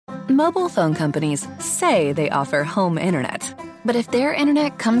Mobile phone companies say they offer home internet. But if their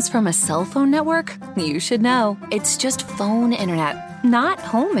internet comes from a cell phone network, you should know. It's just phone internet, not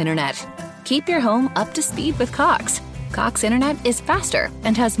home internet. Keep your home up to speed with Cox. Cox internet is faster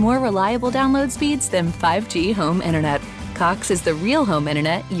and has more reliable download speeds than 5G home internet. Cox is the real home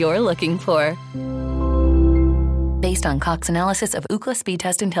internet you're looking for. Based on Cox analysis of Ookla speed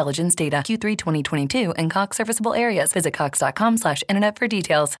test intelligence data Q3 2022 and Cox serviceable areas, visit cox.com/internet for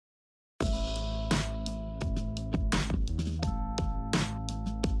details.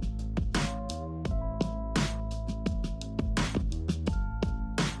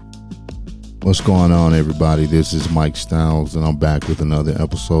 What's going on, everybody? This is Mike Styles, and I'm back with another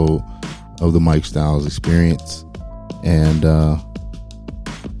episode of the Mike Styles Experience. And I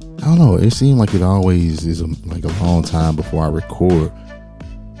don't know, it seemed like it always is a long time before I record.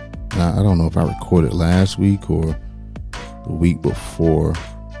 And I don't know if I recorded last week or the week before.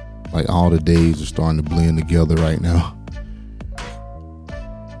 Like, all the days are starting to blend together right now.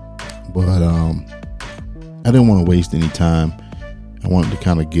 But I didn't want to waste any time. I wanted to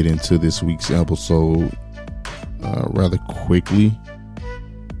kind of get into this week's episode rather quickly.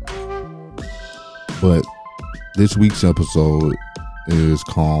 But this week's episode is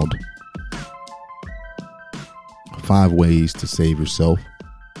called 5 Ways to Save Yourself.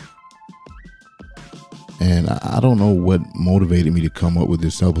 And I don't know what motivated me to come up with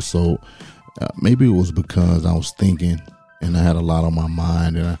this episode. Maybe it was because I was thinking and I had a lot on my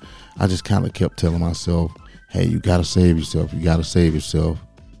mind, and I just kind of kept telling myself, hey, you got to save yourself. You got to save yourself.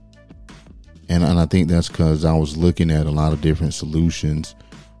 And I think that's because I was looking at a lot of different solutions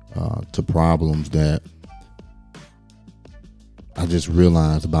to problems that I just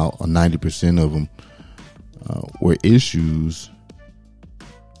realized about 90% of them were issues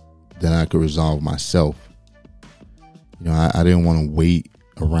that I could resolve myself. You know, I didn't want to wait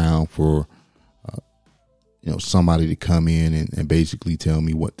around for, somebody to come in and basically tell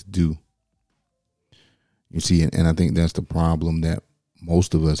me what to do. You see, and I think that's the problem that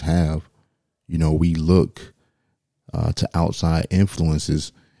most of us have. You know, we look to outside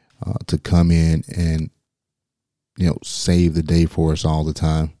influences to come in and, save the day for us all the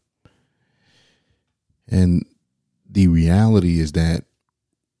time. And the reality is that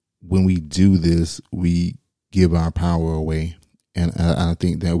when we do this, we give our power away. And I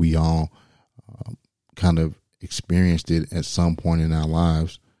think that we all kind of experienced it at some point in our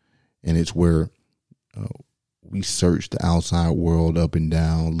lives. And it's where we search the outside world up and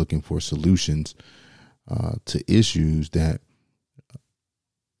down looking for solutions to issues that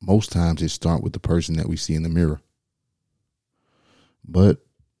most times it start with the person that we see in the mirror. But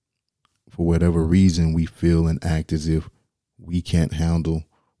for whatever reason, we feel and act as if we can't handle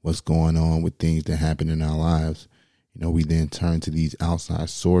what's going on with things that happen in our lives. We then turn to these outside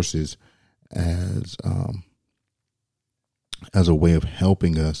sources as a way of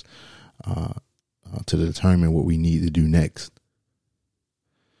helping us to determine what we need to do next.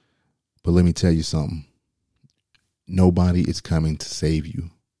 But let me tell you something. Nobody is coming to save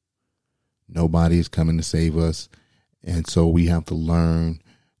you. Nobody is coming to save us. And so we have to learn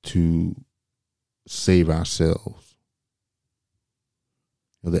to save ourselves.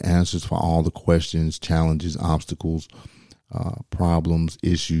 The answers for all the questions, challenges, obstacles, problems,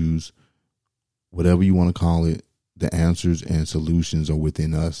 issues, whatever you want to call it, the answers and solutions are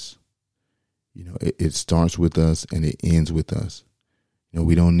within us. It starts with us and it ends with us.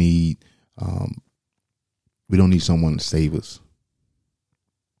 We don't need someone to save us.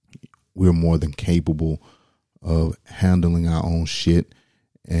 We're more than capable of handling our own shit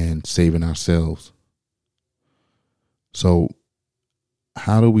and saving ourselves. So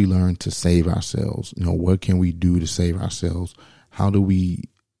how do we learn to save ourselves? What can we do to save ourselves? How do we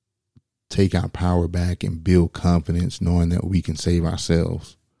take our power back and build confidence knowing that we can save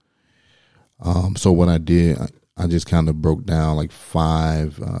ourselves? So what I did, I just kind of broke down like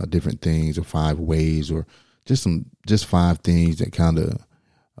 5 different things, or 5 ways, or just 5 things that kind of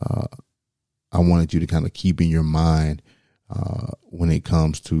I wanted you to kind of keep in your mind when it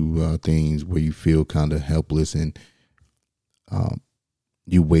comes to things where you feel kind of helpless and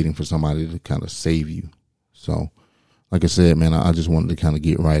you waiting for somebody to kind of save you. So, like I said, man, I just wanted to kind of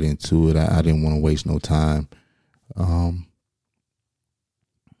get right into it. I didn't want to waste no time,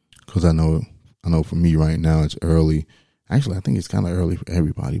 because I know for me right now it's early. Actually, I think it's kind of early for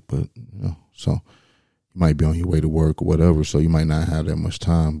everybody, but so you might be on your way to work or whatever, so you might not have that much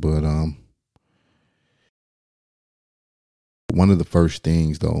time. But one of the first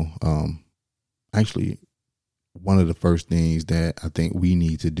things, though, one of the first things that I think we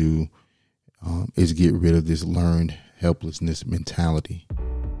need to do is get rid of this learned helplessness mentality.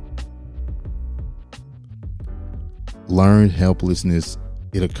 learned helplessness,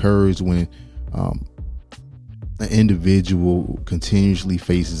 it occurs when an individual continuously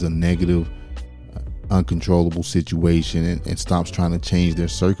faces a negative, uncontrollable situation and stops trying to change their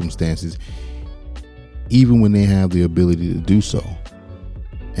circumstances, even when they have the ability to do so.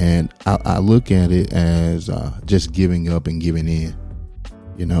 And I look at it as just giving up and giving in.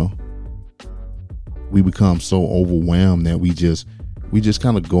 We become so overwhelmed that we just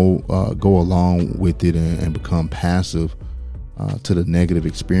kind of go along with it and become passive to the negative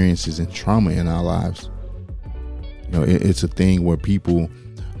experiences and trauma in our lives. It's a thing where people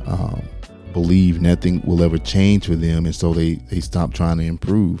believe nothing will ever change for them, and so they stop trying to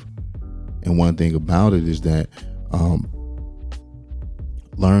improve. And one thing about it is that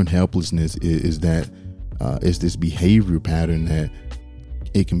learned helplessness is that it's this behavior pattern that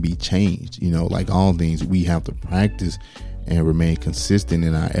it can be changed. Like all things, we have to practice and remain consistent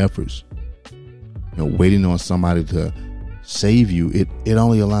in our efforts. Waiting on somebody to save you, it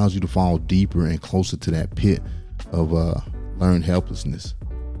only allows you to fall deeper and closer to that pit of learned helplessness.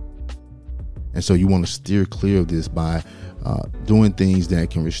 And so you want to steer clear of this by doing things that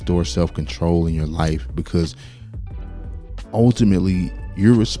can restore self-control in your life, because ultimately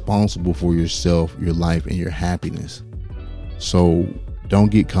you're responsible for yourself, your life, and your happiness. So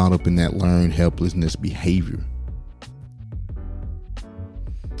don't get caught up in that learned helplessness behavior.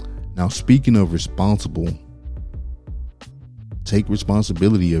 Now, speaking of responsible, take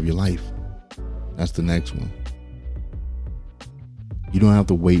responsibility of your life. That's the next one. You don't have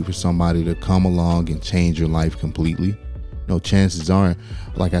to wait for somebody to come along and change your life completely. Chances are,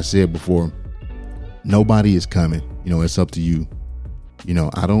 like I said before, nobody is coming. It's up to you.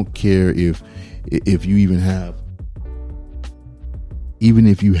 I don't care if you even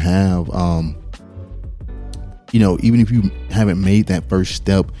if you haven't made that first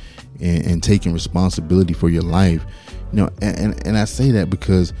step and taking responsibility for your life, and I say that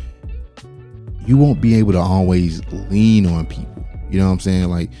because you won't be able to always lean on people. You know what I'm saying?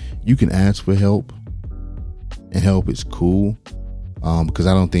 Like, you can ask for help, and help is cool, because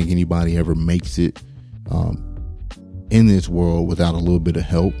I don't think anybody ever makes it in this world without a little bit of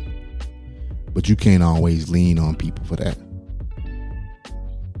help. But you can't always lean on people for that.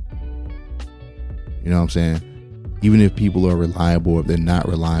 You know what I'm saying? Even if people are reliable, if they're not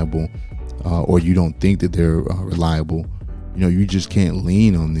reliable, or you don't think that they're reliable, you just can't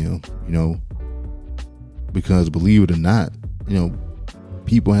lean on them, because believe it or not,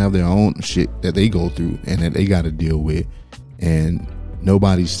 people have their own shit that they go through and that they got to deal with, and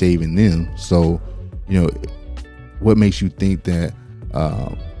nobody's saving them. So, what makes you think that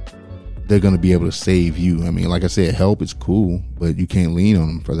they're going to be able to save you? I mean, like I said, help is cool, but you can't lean on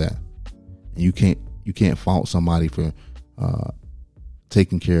them for that. And you can't fault somebody for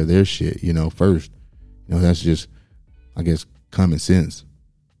taking care of their shit, first. That's just, I guess, common sense.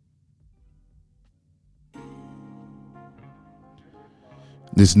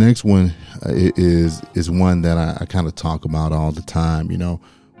 This next one is one that I kind of talk about all the time.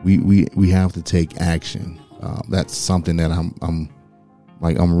 We have to take action. That's something that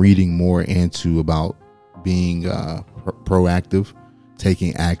I'm reading more into, about being proactive,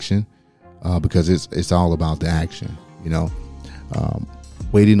 taking action, because it's all about the action.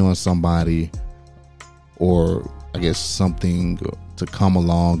 Waiting on somebody, or I guess something to come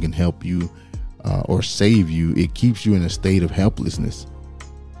along and help you or save you, it keeps you in a state of helplessness.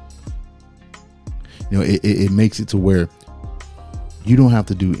 It makes it to where you don't have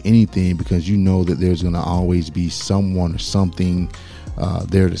to do anything, because you know that there's going to always be someone or something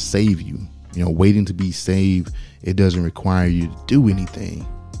there to save you. Waiting to be saved, it doesn't require you to do anything.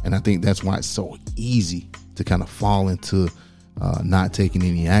 And I think that's why it's so easy to kind of fall into not taking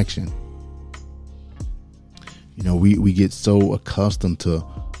any action. We get so accustomed to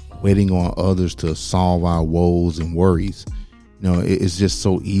waiting on others to solve our woes and worries. It's just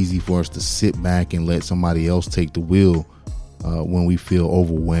so easy for us to sit back and let somebody else take the wheel when we feel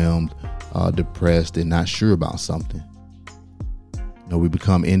overwhelmed, depressed, and not sure about something. We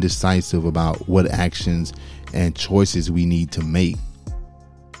become indecisive about what actions and choices we need to make.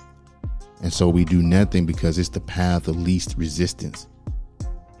 And so we do nothing because it's the path of least resistance.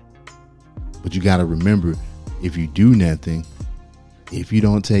 But you got to remember, if you do nothing, if you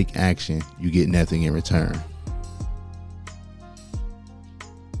don't take action, you get nothing in return.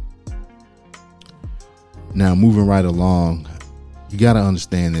 Now, moving right along, you got to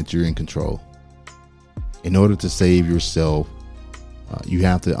understand that you're in control. In order to save yourself, you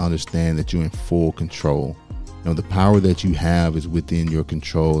have to understand that you're in full control. The power that you have is within your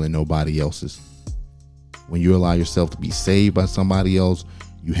control and nobody else's. When you allow yourself to be saved by somebody else,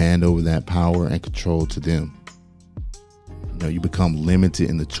 you hand over that power and control to them. You become limited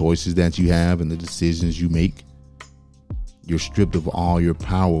in the choices that you have and the decisions you make. You're stripped of all your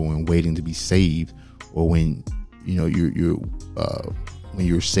power when waiting to be saved, or when when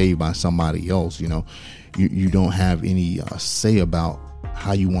you're saved by somebody else. You don't have any say about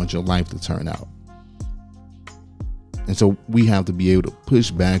how you want your life to turn out. And so we have to be able to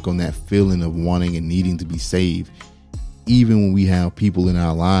push back on that feeling of wanting and needing to be saved, even when we have people in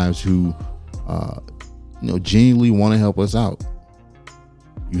our lives who genuinely want to help us out.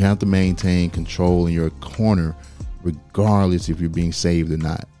 You have to maintain control in your corner, regardless if you're being saved or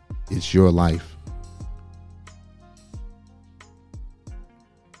not. It's your life.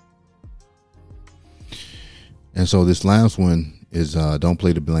 And so this last one is don't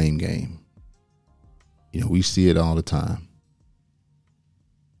play the blame game. We see it all the time.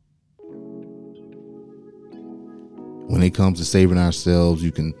 When it comes to saving ourselves,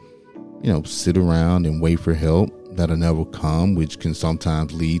 you can, sit around and wait for help that'll never come, which can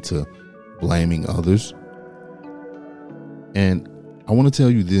sometimes lead to blaming others. And I want to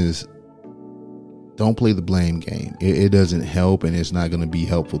tell you this: don't play the blame game. It doesn't help, and it's not going to be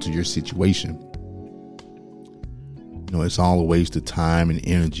helpful to your situation. It's all a waste of time and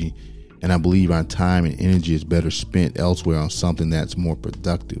energy. And I believe our time and energy is better spent elsewhere on something that's more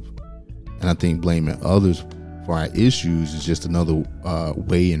productive. And I think blaming others for our issues is just another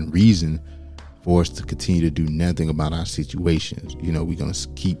way and reason for us to continue to do nothing about our situations. We're going to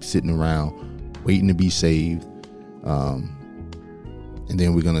keep sitting around waiting to be saved. And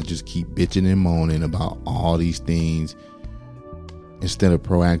then we're going to just keep bitching and moaning about all these things instead of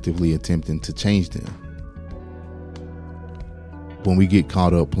proactively attempting to change them. When we get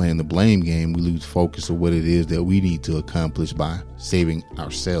caught up playing the blame game, we lose focus of what it is that we need to accomplish by saving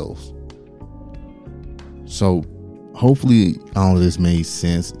ourselves. So hopefully all of this made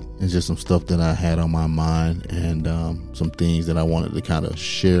sense. It's just some stuff that I had on my mind, and some things that I wanted to kind of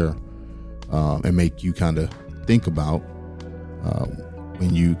share and make you kind of think about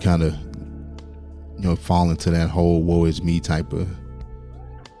when you kind of fall into that whole woe is me type of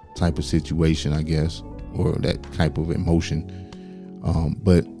situation, I guess, or that type of emotion.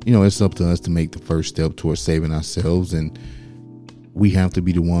 But it's up to us to make the first step towards saving ourselves, and we have to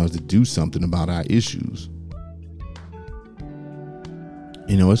be the ones to do something about our issues.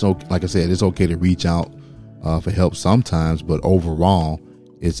 It's okay, like I said, it's okay to reach out for help sometimes, but overall,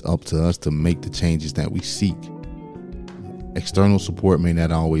 it's up to us to make the changes that we seek. External support may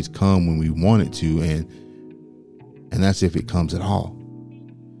not always come when we want it to, and that's if it comes at all.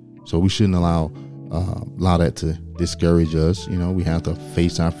 So we shouldn't allow that to discourage us. We have to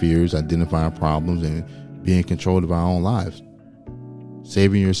face our fears, identify our problems, and be in control of our own lives.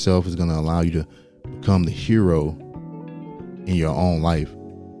 Saving yourself is going to allow you to become the hero in your own life.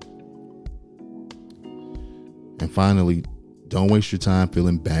 And finally, don't waste your time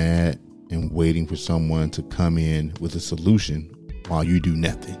feeling bad and waiting for someone to come in with a solution while you do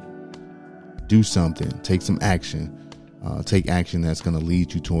nothing. Do something. Take some action. Take action that's going to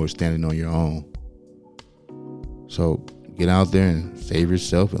lead you towards standing on your own. So get out there and save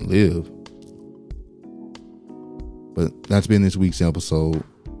yourself and live. But that's been this week's episode.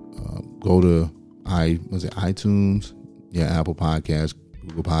 Go to iTunes? Yeah, Apple Podcasts,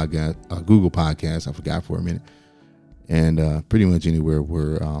 Google Podcasts. I forgot for a minute. And pretty much anywhere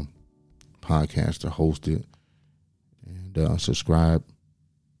where podcasts are hosted. And subscribe,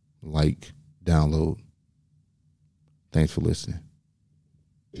 like, download. Thanks for listening.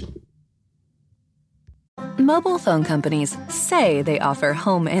 Mobile phone companies say they offer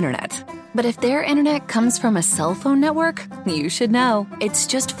home internet. But if their internet comes from a cell phone network, you should know. It's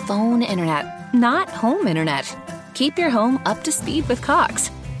just phone internet, not home internet. Keep your home up to speed with Cox.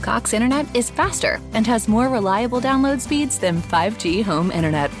 Cox internet is faster and has more reliable download speeds than 5G home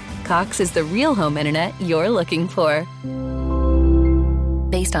internet. Cox is the real home internet you're looking for.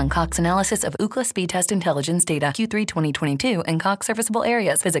 Based on Cox analysis of Ookla speed test intelligence data Q3 2022 and Cox serviceable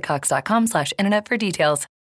areas, visit cox.com/internet for details.